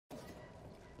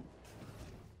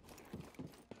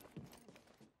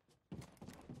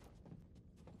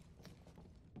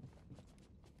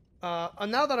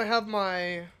And now that I have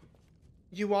my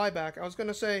UI back, I was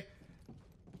gonna say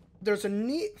there's a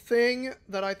neat thing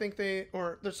that I think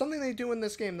there's something they do in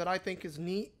this game that I think is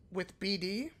neat with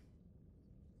BD.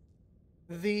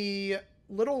 The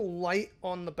little light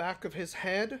on the back of his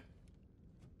head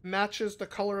matches the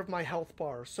color of my health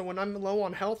bar. So when I'm low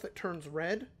on health, it turns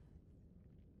red.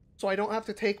 So I don't have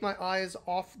to take my eyes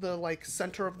off the like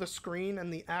center of the screen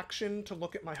and the action to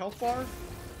look at my health bar,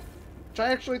 which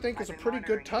I actually think is a pretty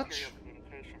good touch.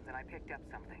 And I picked up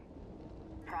something.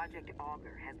 Project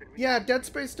Augur has been Yeah, Dead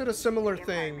Space did a similar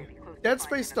thing. Dead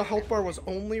Space, the health bar was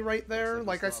only right there.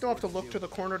 Like, I still have to look to the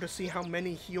corner to see how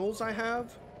many heals I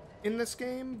have in this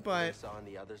game, but...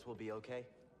 the others will be okay.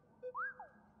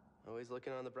 Always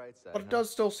looking on the bright side. But it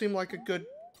does still seem like a good...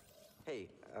 Hey,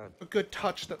 a good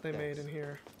touch that they made in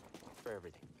here. For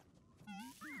everything.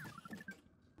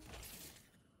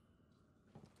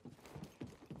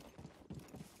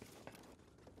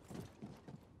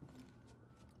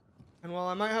 And while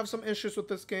I might have some issues with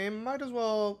this game, might as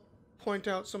well point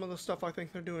out some of the stuff I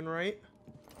think they're doing right.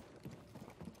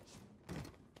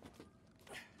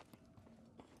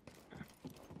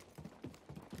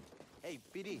 Hey,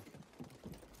 BD.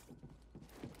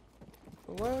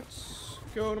 So let's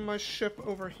go to my ship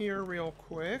over here real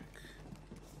quick.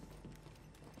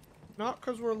 Not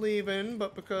because we're leaving,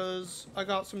 but because I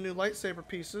got some new lightsaber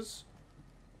pieces.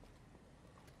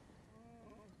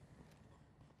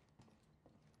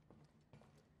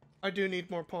 I do need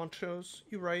more ponchos.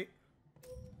 You right.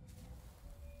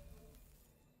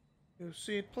 New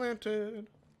seed planted.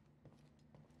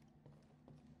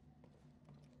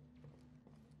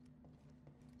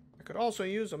 I could also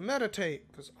use a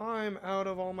meditate, because I'm out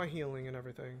of all my healing and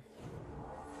everything.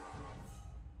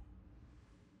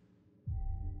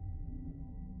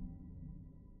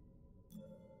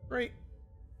 Great.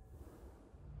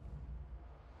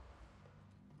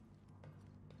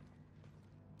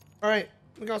 Alright,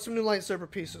 we got some new lightsaber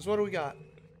pieces. What do we got?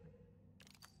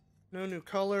 No new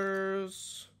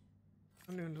colors.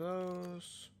 No new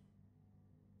those.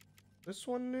 This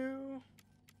one new?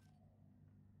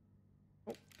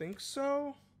 Don't think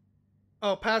so.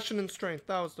 Oh, Passion and Strength.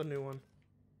 That was the new one.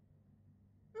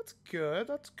 That's good.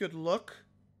 That's a good look.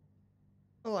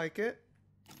 I like it.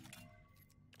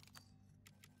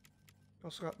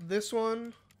 Also got this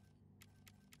one.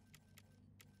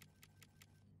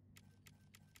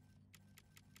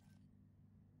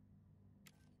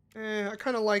 I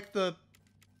kind of like the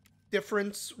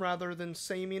difference rather than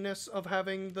sameness of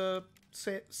having the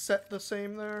set the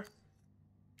same there.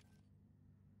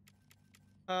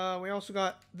 We also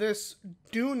got this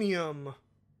Dunium.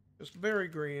 Just very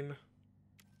green.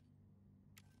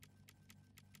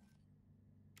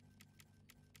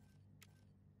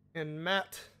 And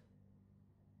matte.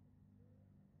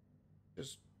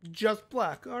 Just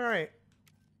black. Alright.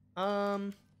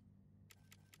 Let's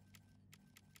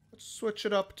switch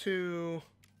it up to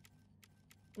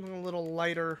something a little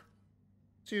lighter.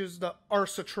 Let's use the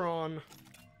Arsatron.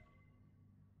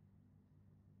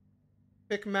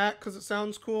 Pick matte because it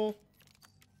sounds cool.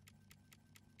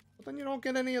 But then you don't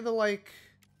get any of the, like...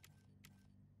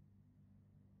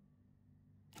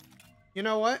 You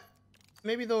know what?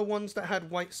 Maybe the ones that had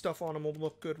white stuff on them will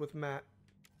look good with matte.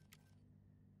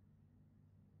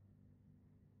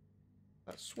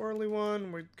 That swirly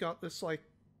one. We've got this, like,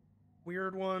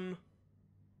 weird one.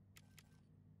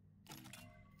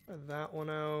 Try that one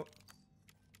out.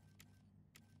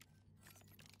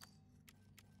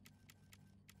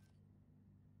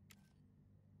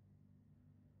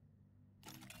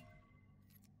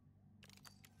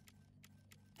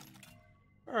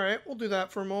 Alright, we'll do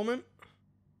that for a moment.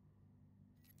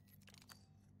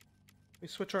 We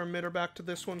switch our emitter back to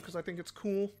this one because I think it's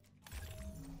cool.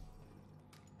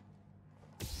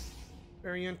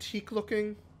 Very antique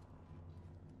looking.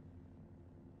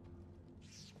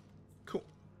 Cool.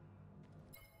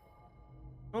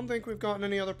 I don't think we've gotten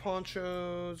any other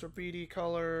ponchos or BD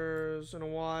colors in a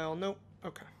while. Nope.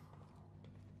 Okay.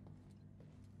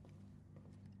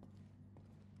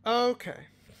 Okay.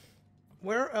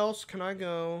 Where else can I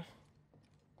go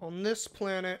on this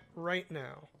planet right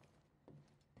now?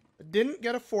 I didn't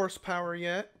get a force power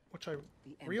yet, which I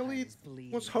really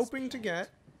was hoping to get.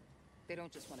 They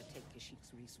don't just want to take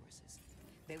Kashyyyk's resources.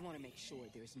 They want to make sure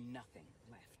there's nothing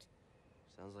left.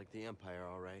 Sounds like the Empire,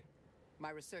 all right. My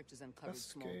research has uncovered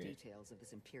small details of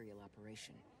this Imperial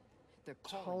operation. They're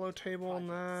hollow table on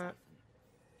that.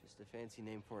 Just a fancy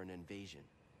name for an invasion.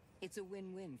 It's a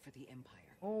win-win for the Empire.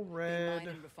 All They red. mine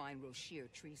and refine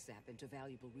Roshir tree sap into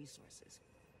valuable resources.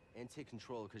 And take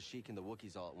control of Kashyyyk and the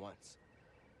Wookiees all at once.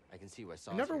 I can see why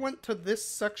I never went to this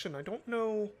section. I don't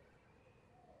know.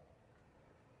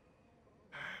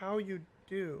 how you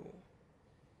do.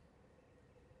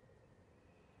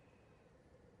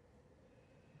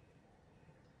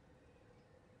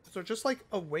 Is there just like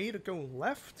a way to go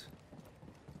left?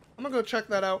 I'm gonna go check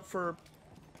that out for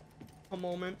a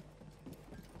moment.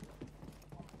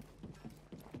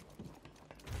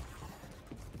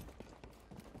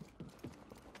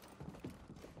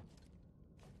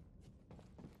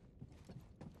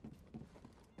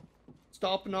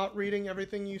 Stop not reading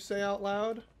everything you say out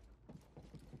loud.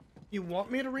 You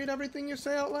want me to read everything you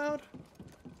say out loud?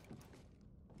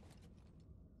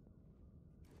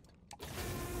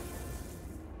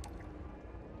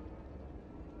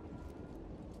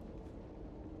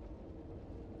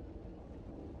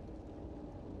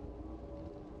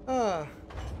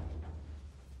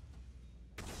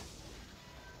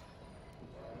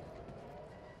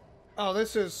 Oh,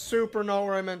 this is super not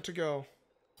where I meant to go.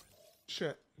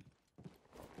 Shit.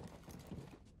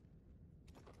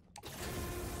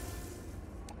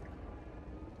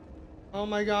 Oh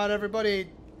my god, everybody.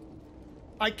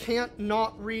 I can't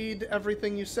not read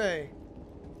everything you say.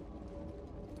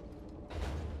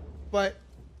 But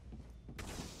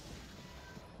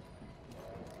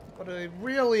I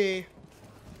really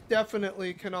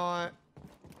definitely cannot.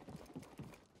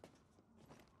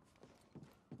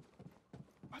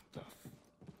 What the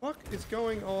fuck is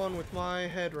going on with my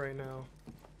head right now?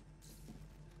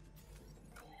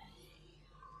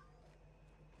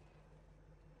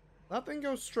 That thing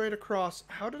goes straight across.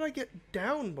 How did I get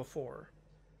down before?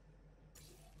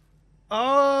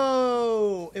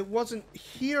 Oh, it wasn't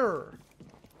here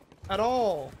at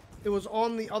all. It was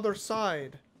on the other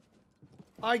side.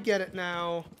 I get it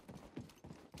now.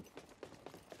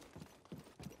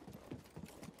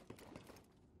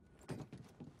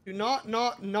 Do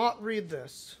not read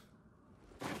this.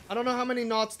 I don't know how many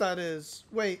knots that is.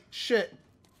 Wait, shit.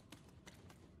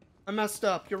 I messed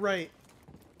up. You're right.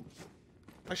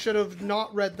 I should have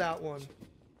not read that one.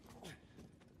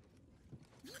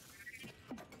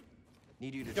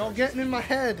 Need you to Y'all getting in my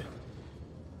head.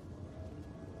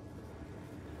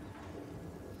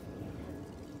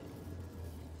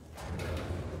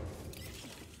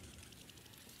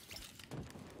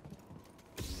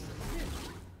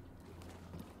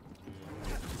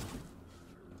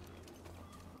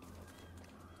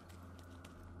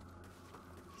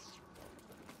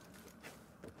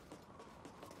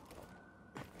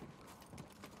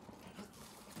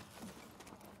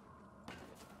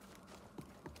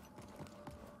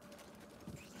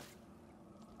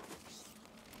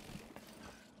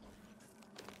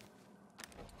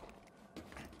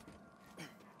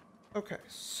 Okay,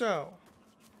 so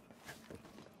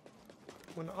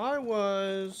when I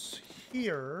was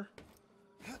here,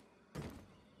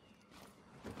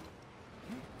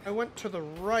 I went to the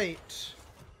right,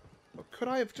 but could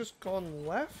I have just gone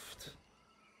left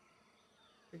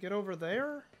to get over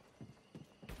there?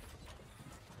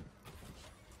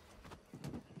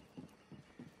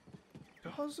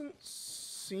 Doesn't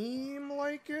seem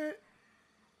like it.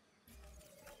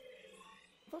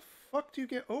 How the fuck do you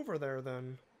get over there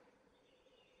then?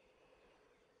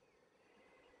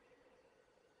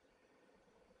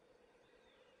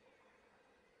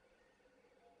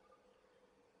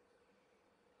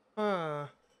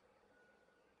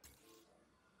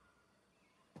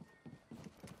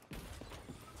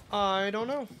 I don't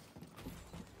know.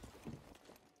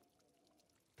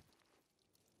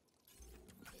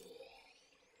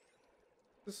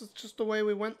 This is just the way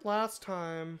we went last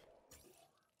time.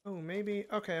 Oh, maybe.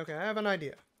 Okay, I have an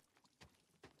idea.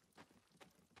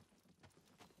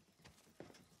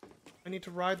 I need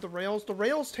to ride the rails. The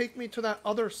rails take me to that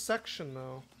other section,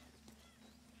 though.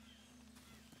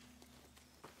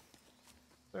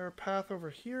 Is there a path over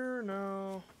here?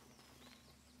 No.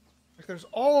 Like, there's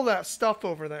all that stuff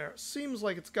over there. It seems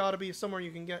like it's got to be somewhere you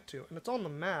can get to. And it's on the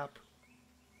map.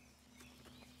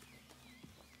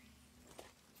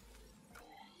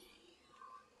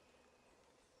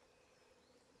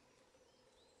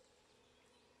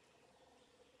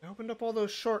 I opened up all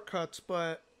those shortcuts,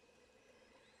 but...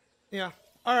 yeah.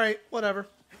 Alright, whatever.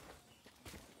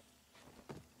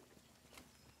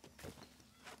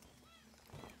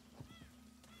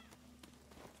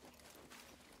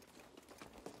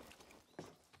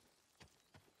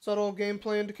 Subtle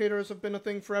gameplay indicators have been a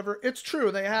thing forever. It's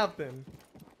true, they have been.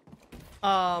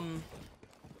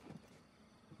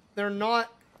 They're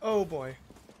not... oh boy.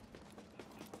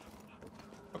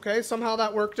 Okay, somehow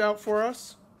that worked out for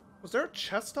us. Was there a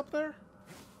chest up there?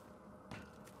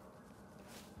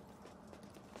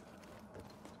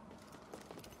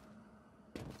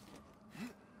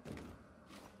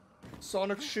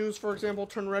 Sonic's shoes, for example,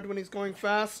 turn red when he's going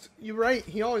fast. You're right,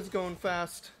 he always going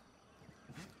fast.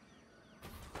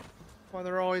 why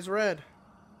they're always red.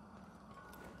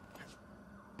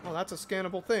 Oh, that's a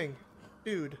scannable thing.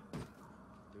 Dude.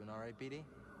 Doing all right, BD?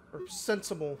 Or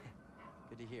sensible.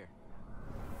 Good to hear.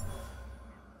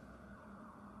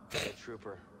 That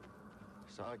trooper.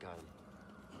 Saw I got him.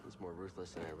 He's more ruthless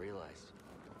than I realized.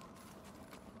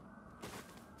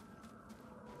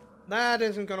 That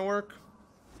isn't gonna work.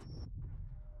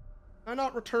 Can I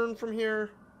not return from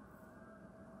here?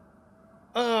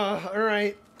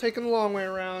 Alright. Taking the long way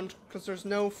around, because there's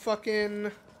no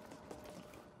fucking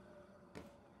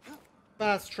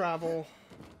fast travel.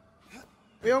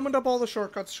 We opened up all the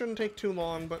shortcuts. Shouldn't take too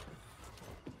long, but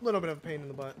a little bit of a pain in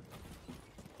the butt.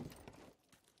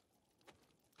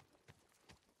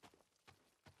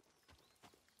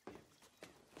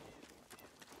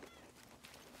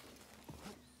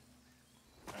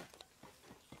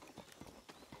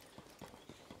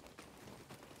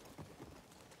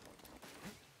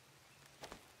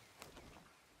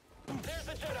 There's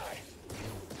the Jedi!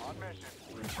 On mission.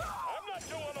 I'm not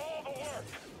doing all the work!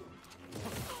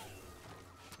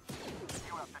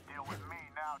 You have to deal with me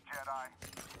now, Jedi.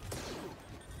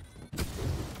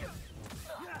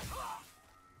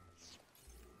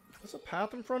 Is a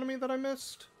path in front of me that I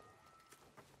missed?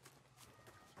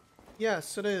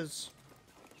 Yes, it is.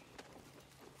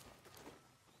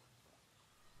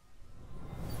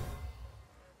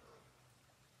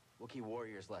 Wookiee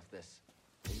warriors left this.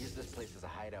 They used this place as a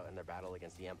hideout in their battle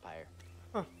against the Empire.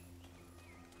 Huh.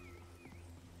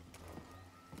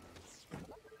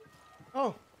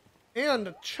 Oh. And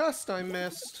a chest I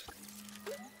missed.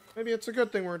 Maybe it's a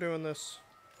good thing we're doing this.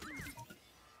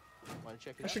 Wanna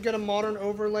check it I out? should get a modern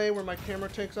overlay where my camera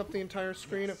takes up the entire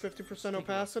screen at 50%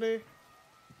 opacity.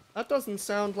 That doesn't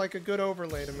sound like a good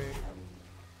overlay to me.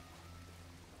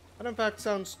 That in fact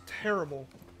sounds terrible.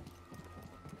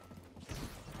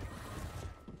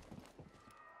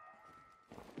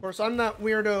 Of course, I'm that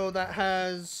weirdo that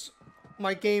has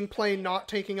my gameplay not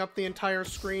taking up the entire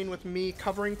screen with me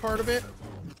covering part of it.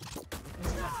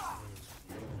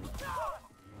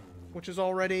 Which is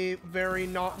already very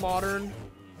not modern.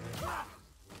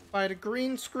 If I had a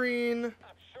green screen,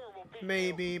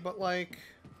 maybe, but like...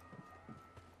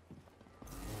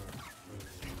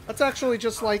 That's actually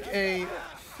just like a...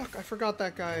 Fuck, I forgot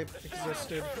that guy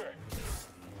existed. It's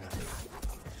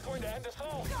going to end us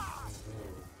all!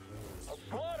 I'll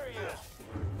slaughter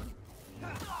you!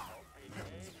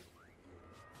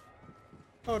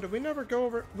 Oh, did we never go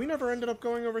over... We never ended up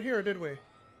going over here, did we?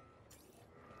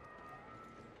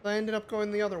 I ended up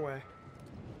going the other way.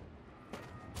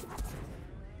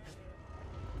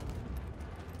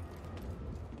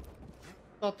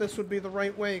 Thought this would be the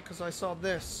right way because I saw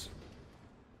this.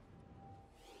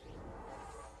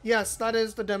 Yes, that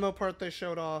is the demo part they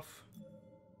showed off.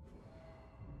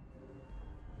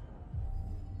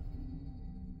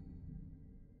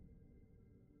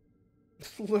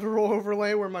 Literal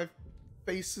overlay where my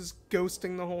face is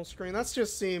ghosting the whole screen. That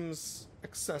just seems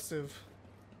excessive.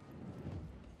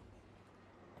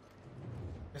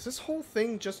 Is this whole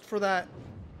thing just for that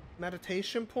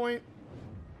meditation point?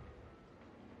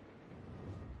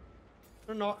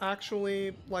 They're not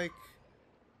actually, like...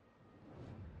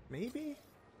 Maybe?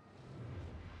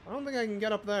 I don't think I can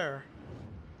get up there.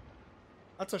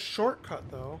 That's a shortcut,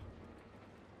 though.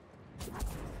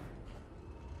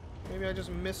 Maybe I just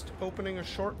missed opening a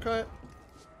shortcut?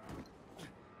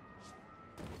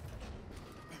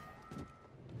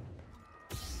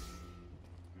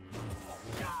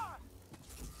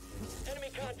 Enemy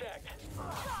contact!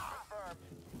 Confirmed.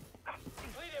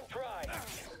 Lead him dry!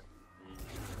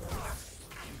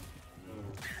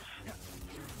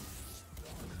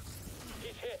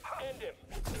 He's hit. End him.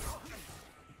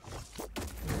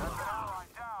 Ally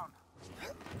down.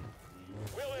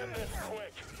 We'll end this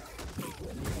quick.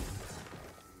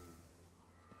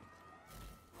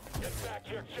 Get back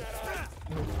here, Jedi!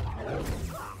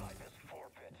 Life is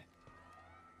forfeit.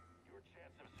 Your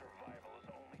chance of survival is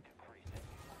only decreasing.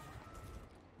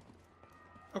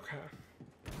 Okay.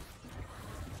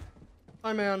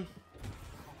 Hi, man.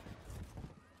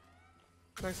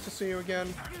 Nice to see you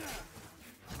again.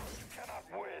 Cannot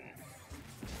win.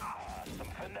 Some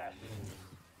finesse.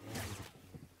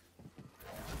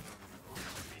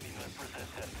 Meaningless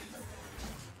resistance.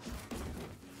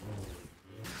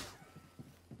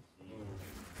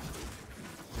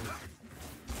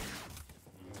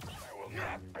 I will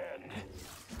not bend.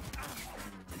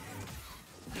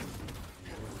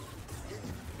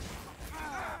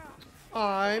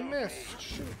 I missed.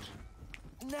 Shoot.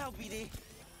 Now, BD.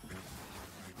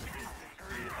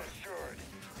 Victory is assured.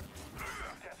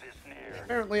 Death is near.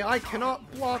 Apparently, I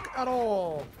cannot block at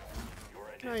all. Your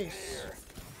end is Nice. near.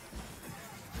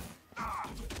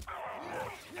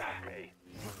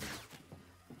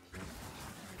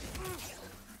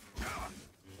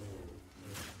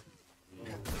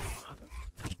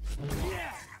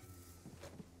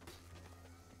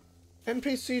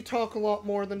 NPC talk a lot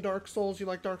more than Dark Souls. You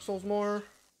like Dark Souls more?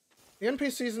 The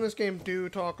NPCs in this game do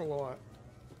talk a lot.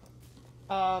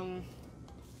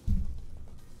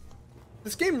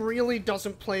 This game really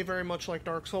doesn't play very much like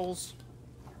Dark Souls.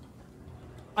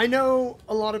 I know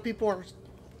a lot of people are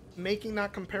making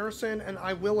that comparison, and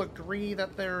I will agree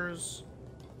that there's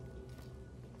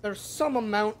some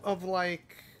amount of,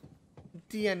 like,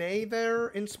 DNA there,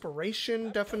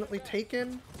 inspiration definitely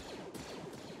taken.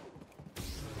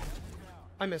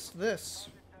 I missed this.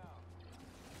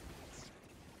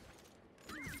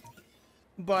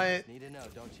 But Need to know,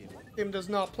 don't you? game does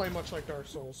not play much like Dark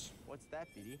Souls. What's that,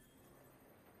 BD?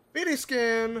 BD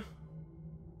scan!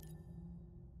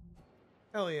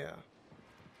 Hell yeah.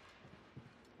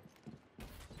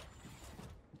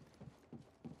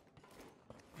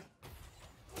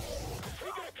 He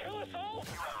gonna kill us all?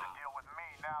 You have to deal with me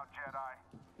now, Jedi.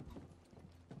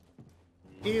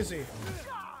 Easy.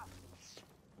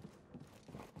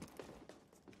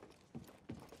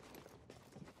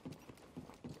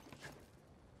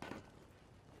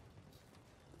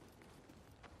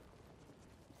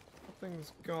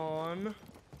 Thing's gone.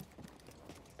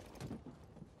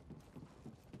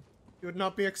 You would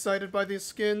not be excited by these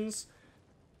skins?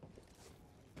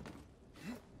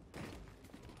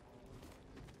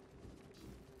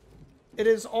 It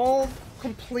is all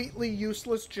completely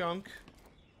useless junk.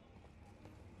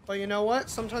 But you know what?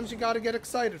 Sometimes you gotta get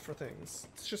excited for things.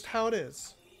 It's just how it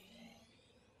is.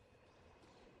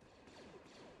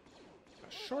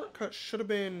 A shortcut should have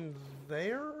been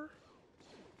there?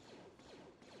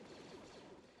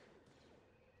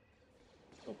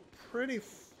 So pretty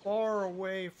far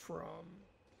away from...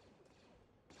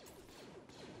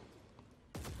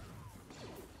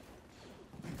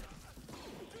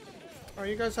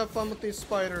 Alright, you guys have fun with these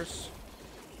spiders.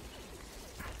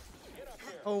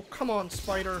 Oh, come on,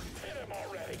 spider. Hit him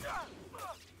already. Eyes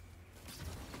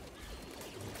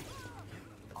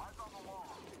on the wall.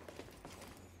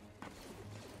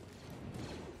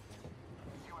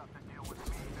 You have to deal with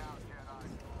me now, Jedi.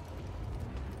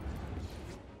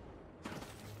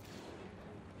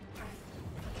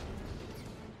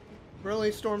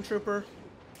 Really, Stormtrooper?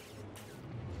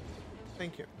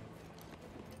 Thank you.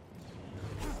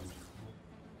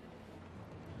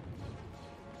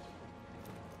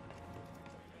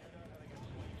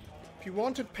 If you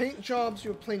wanted paint jobs, you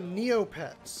would play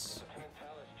Neopets.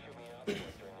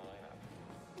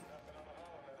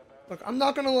 Look, I'm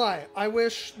not gonna lie. I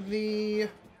wish the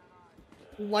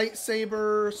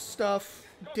lightsaber stuff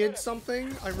did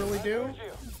something. I really do.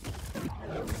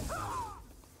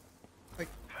 Like,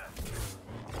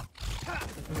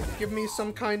 give me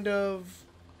some kind of,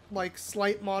 like,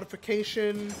 slight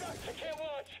modification. I can't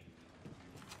watch.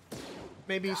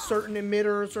 Maybe certain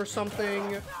emitters or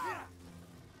something.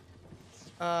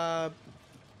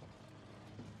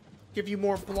 Give you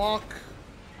more block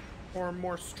or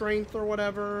more strength or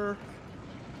whatever.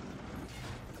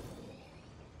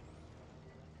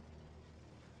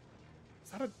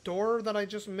 Is that a door that I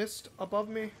just missed above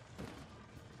me?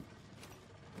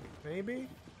 Maybe?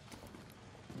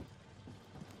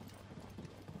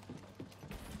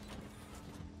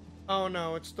 Oh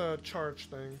no, it's the charge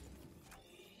thing.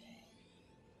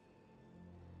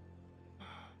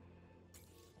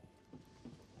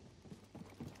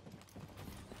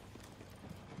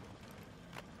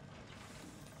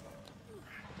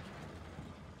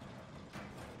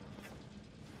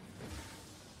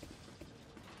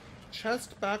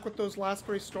 Chest back with those last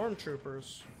 3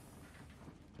 stormtroopers.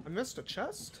 I missed a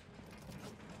chest?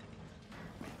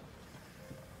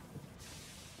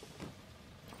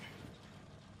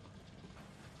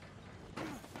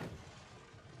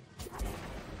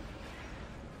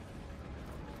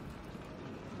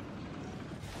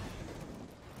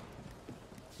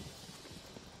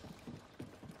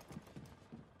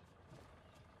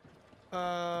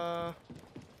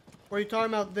 Were you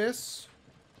talking about this?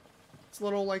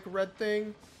 Little, like, red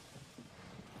thing.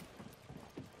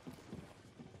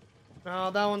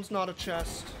 No, that one's not a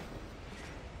chest.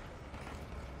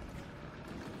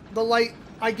 The light,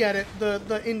 I get it.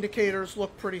 The indicators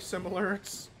look pretty similar.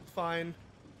 It's fine.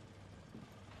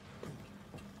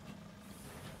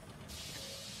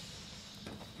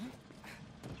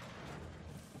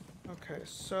 Okay,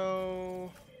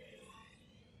 so...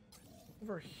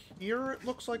 over here, it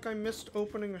looks like I missed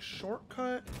opening a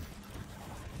shortcut.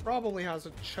 Probably has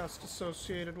a chest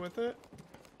associated with it.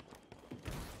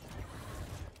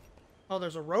 Oh,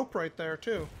 there's a rope right there,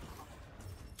 too.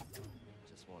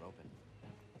 Just won't open.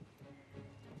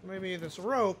 Maybe this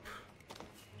rope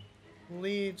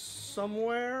leads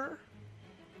somewhere.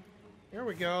 Here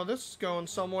we go. This is going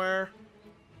somewhere.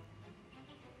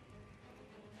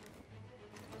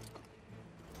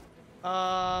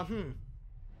 Or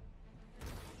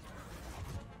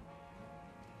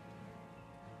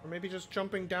maybe just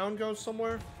jumping down goes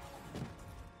somewhere?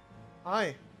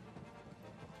 Hi.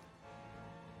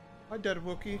 Hi, dead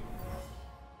Wookiee.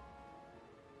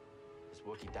 This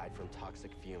Wookiee died from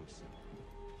toxic fumes.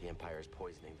 The Empire is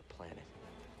poisoning the planet.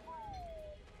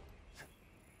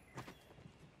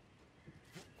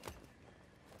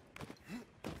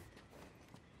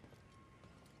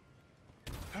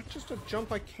 That's just a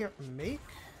jump I can't make?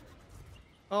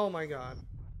 Oh my god.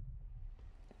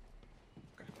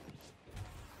 Okay.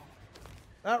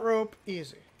 That rope,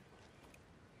 easy.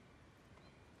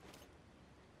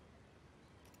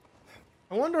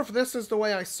 I wonder if this is the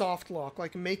way I soft lock,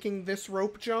 like making this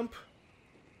rope jump.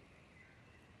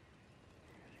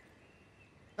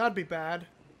 That'd be bad.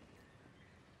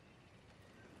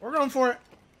 We're going for it.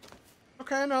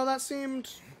 Okay, no, that seemed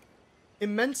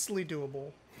immensely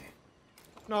doable.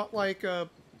 Not like a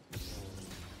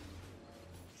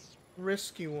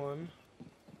risky one.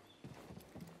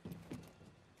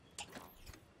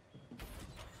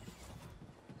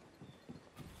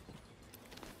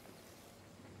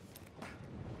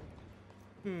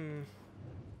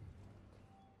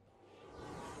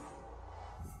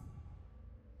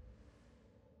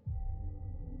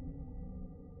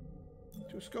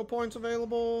 Two skill points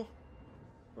available.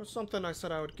 Or something I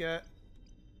said I would get.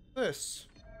 This.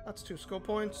 That's 2 skill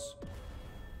points.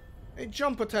 A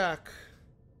jump attack.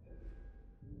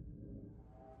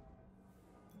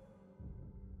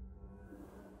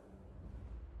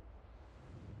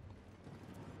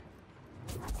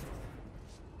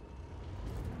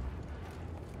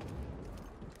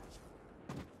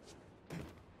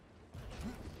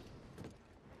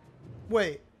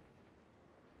 Wait.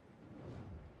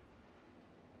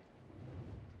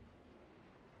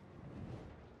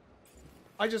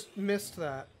 I just missed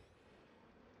that.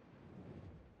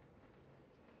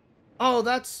 Oh,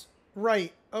 that's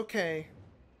right. Okay.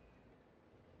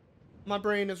 My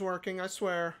brain is working, I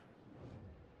swear.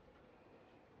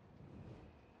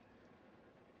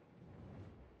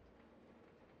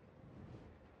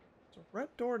 There's a red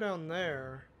door down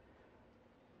there.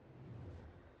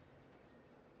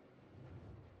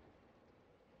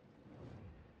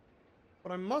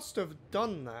 But I must have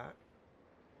done that.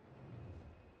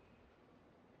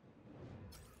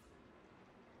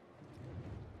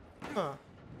 Huh.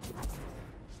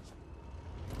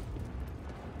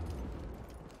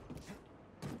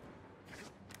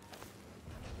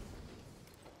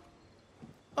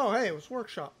 Oh, hey, it was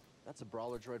workshop. That's a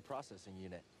brawler droid processing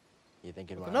unit. You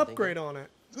thinking With what an I'm upgrade on it.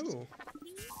 Ooh.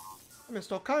 I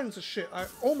missed all kinds of shit. I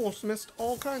almost missed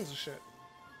all kinds of shit.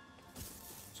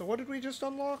 So what did we just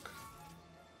unlock?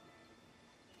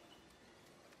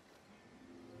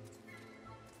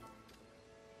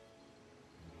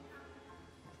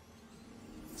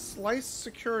 Slice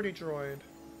security droid.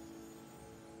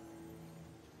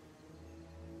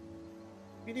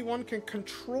 BD-1 can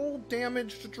control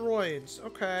damaged droids.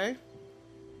 Okay.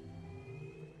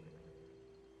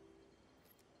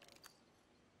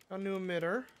 A new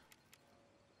emitter.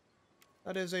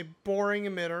 That is a boring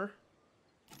emitter.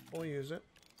 We'll use it.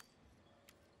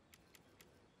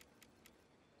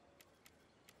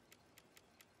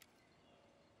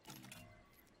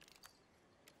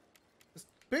 This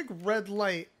big red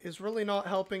light is really not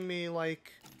helping me,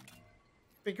 like,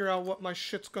 figure out what my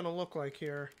shit's gonna look like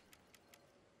here.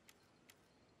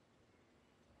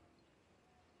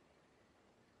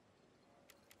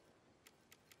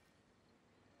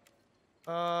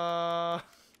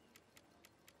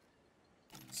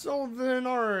 Sylvan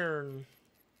Iron.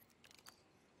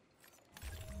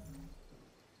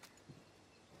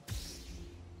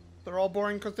 They're all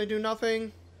boring because they do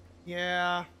nothing?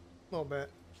 Yeah, a little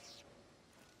bit.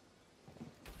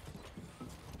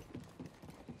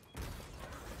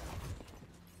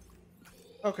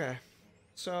 Okay,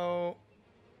 so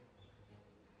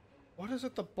what is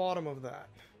at the bottom of that?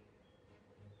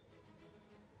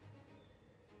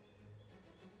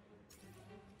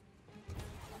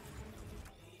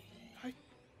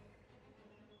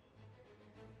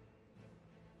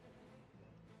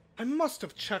 I must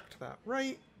have checked that,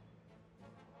 right?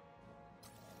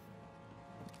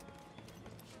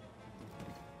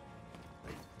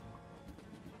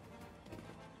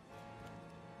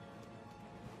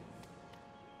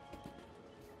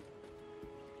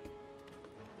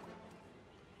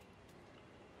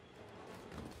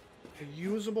 A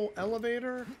usable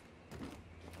elevator?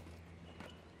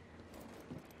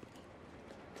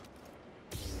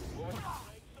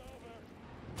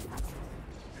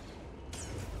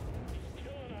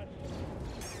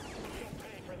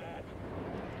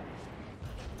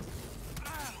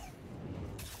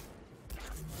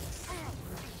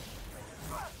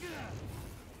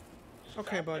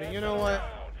 Okay, buddy, you know what?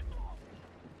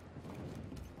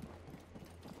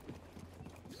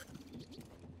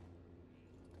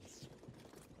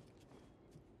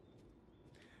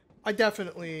 I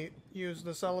definitely use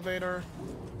this elevator.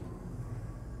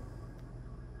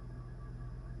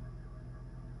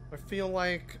 I feel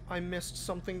like I missed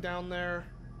something down there.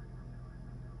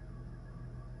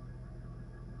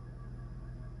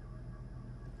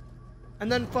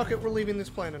 And then, fuck it, we're leaving this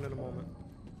planet in a moment.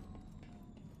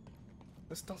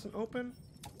 This doesn't open?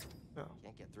 No.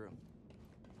 Can't get through.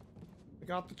 We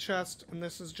got the chest, and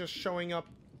this is just showing up,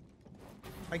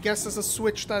 I guess, as a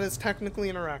switch that is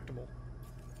technically interactable.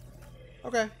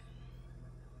 Okay.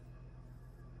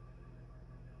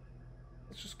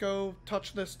 Let's just go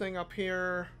touch this thing up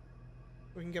here.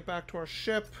 We can get back to our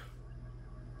ship.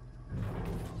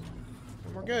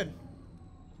 And we're good.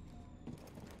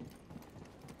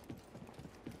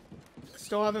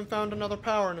 Still haven't found another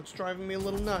power, and it's driving me a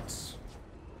little nuts.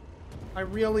 I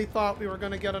really thought we were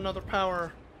gonna get another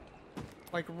power,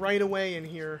 like, right away in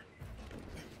here.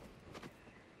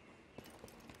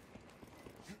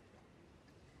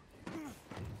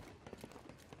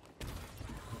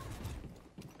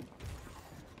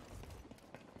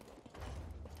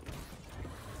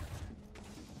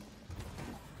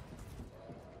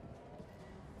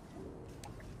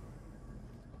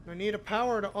 I need a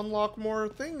power to unlock more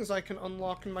things I can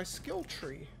unlock in my skill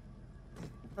tree.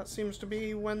 That seems to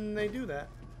be when they do that.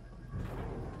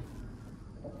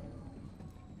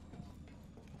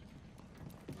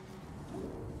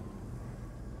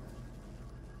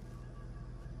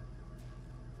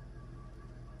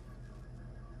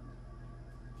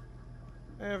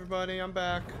 Hey everybody, I'm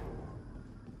back.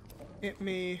 Hit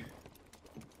me.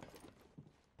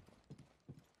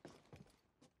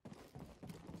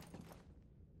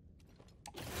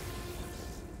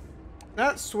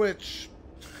 That switch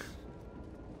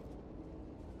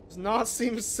does not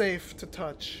seem safe to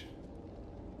touch.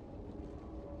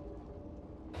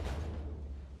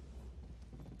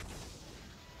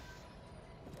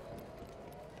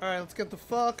 Alright, let's get the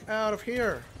fuck out of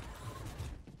here.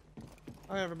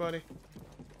 Hi everybody.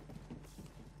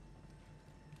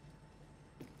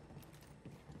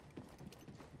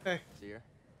 Hey. Seer?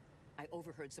 I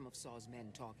overheard some of Saw's men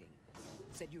talking.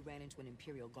 Said you ran into an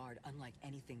Imperial guard unlike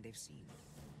anything they've seen.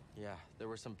 Yeah, there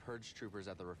were some purge troopers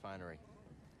at the refinery.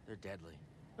 They're deadly.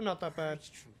 They're not that bad.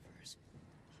 Purge troopers.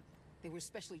 They were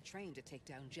specially trained to take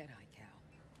down Jedi, Cal.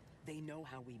 They know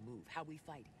how we move, how we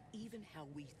fight, even how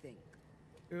we think.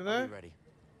 Do I'll they? be ready.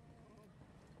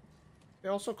 They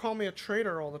also call me a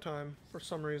traitor all the time, for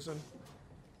some reason.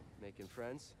 Making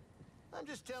friends? I'm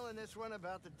just telling this one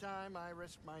about the time I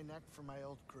risked my neck for my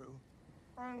old crew.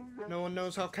 No one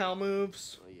knows how Cal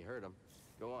moves. Well, you heard him.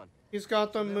 Go on. He's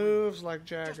got the moves like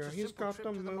Just Jagger. a He's simple got trip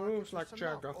the to market moves for like some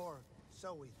Jagger. milk, or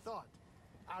so we thought.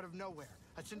 Out of nowhere,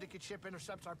 a syndicate ship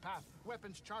intercepts our path,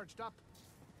 weapons charged up.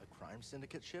 A crime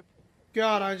syndicate ship?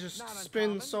 God, I just Not spin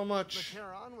uncommon. so much.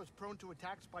 Lateron was prone to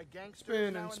attacks by gangsters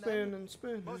Spin now and and spin then. and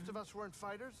spin. Most of us weren't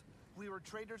fighters. We were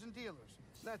traders and dealers.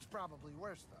 That's probably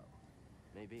worse, though.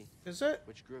 Maybe. Is it?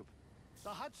 Which group? The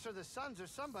Hutts or the Sons or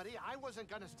somebody. I wasn't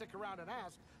gonna stick around and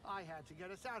ask. I had to get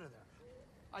us out of there.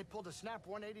 I pulled a snap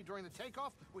 180 during the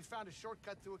takeoff. We found a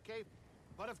shortcut through a cave.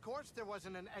 But of course there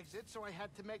wasn't an exit, so I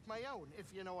had to make my own, if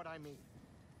you know what I mean.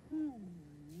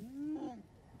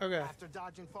 Okay. After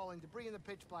dodging falling debris in the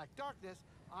pitch black darkness,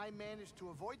 I managed to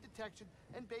avoid detection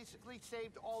and basically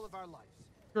saved all of our lives.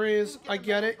 Breeze, Didn't I a get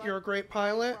medal, it. but You're a great I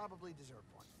pilot. probably deserve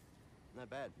one. Not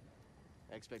bad.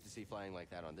 I expect to see flying like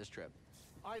that on this trip.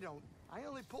 I don't. I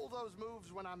only pull those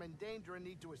moves when I'm in danger and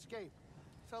need to escape.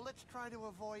 So let's try to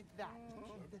avoid that,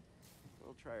 kid.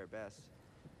 We'll try our best.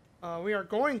 We are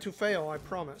going to fail, I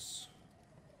promise.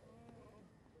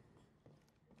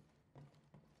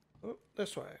 Oh,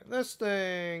 this way. This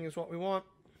thing is what we want.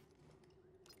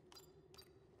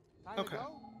 Time Okay. to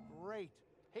go? Great.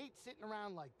 Hate sitting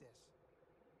around like this.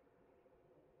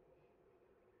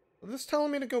 This is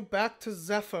telling me to go back to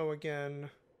Zepho again.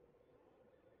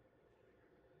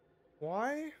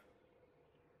 Why?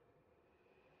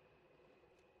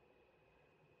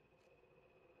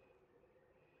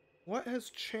 What has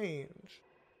changed?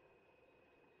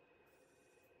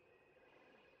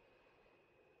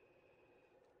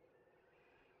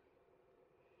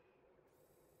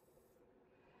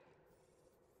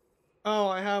 Oh,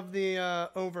 I have the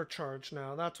overcharge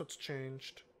now. That's what's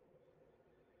changed.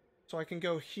 So I can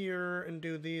go here and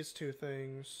do these two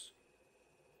things.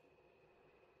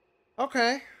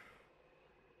 Okay.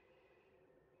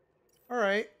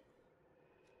 Alright.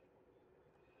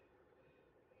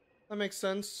 That makes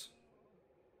sense.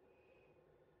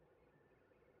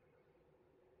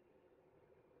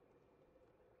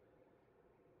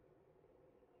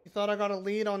 You thought I got a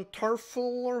lead on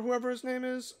Tarful or whoever his name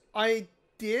is? I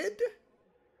did?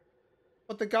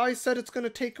 But the guy said it's going to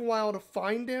take a while to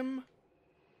find him.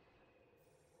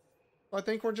 I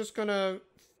think we're just going to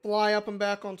fly up and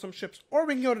back on some ships. Or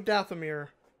we can go to Dathomir.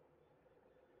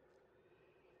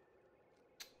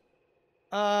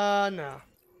 Nah.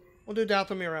 We'll do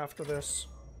Dathomir after this.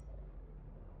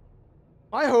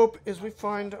 My hope is we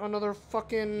find another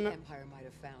fucking... The Empire might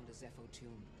have found a Zepho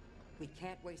tomb. We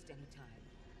can't waste any time.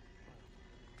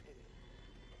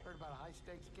 Heard about a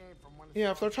high-stakes game from one of the...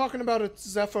 Yeah, if they're talking about a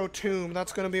Zepho tomb,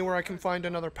 that's going to be where I can find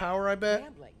another power, I bet.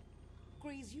 Gambling.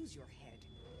 Grease, use your head.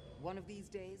 One of these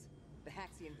days, the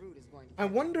Haxian brood is going to... I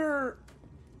wonder...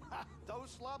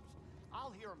 Those slubs?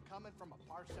 I'll hear them coming from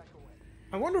a parsec away.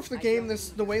 I wonder if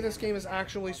the way this game is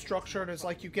actually structured is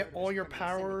like you get all your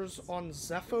powers on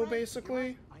Zepho,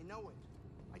 basically. I know it.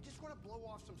 I just want to blow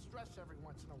off some stress every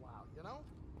once in a while, you know?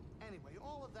 Anyway,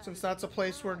 all of that... Since that's a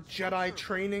place where Jedi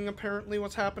training apparently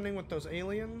was happening with those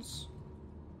aliens.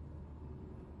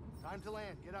 Time to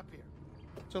land. Get up here.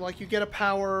 So like you get a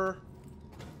power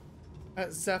at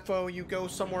Zepho, you go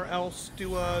somewhere else,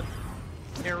 do a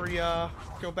area,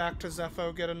 go back to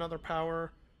Zepho, get another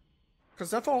power.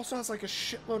 Because Zepho also has like a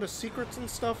shitload of secrets and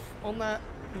stuff on that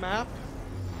map.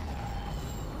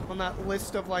 On that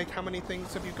list of like how many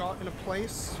things have you got in a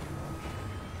place.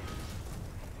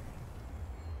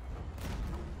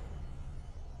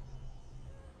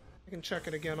 I can check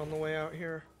it again on the way out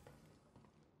here.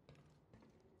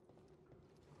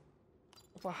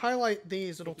 If I highlight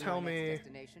these, it'll tell me...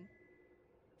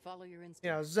 Follow your instinct.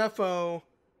 Yeah, Zepho,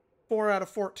 4 out of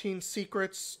 14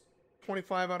 secrets,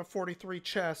 25 out of 43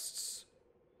 chests.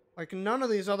 Like, none of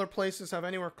these other places have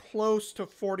anywhere close to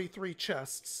 43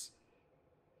 chests.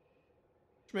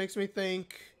 Which makes me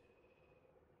think,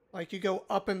 like, you go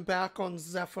up and back on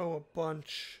Zepho a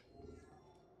bunch.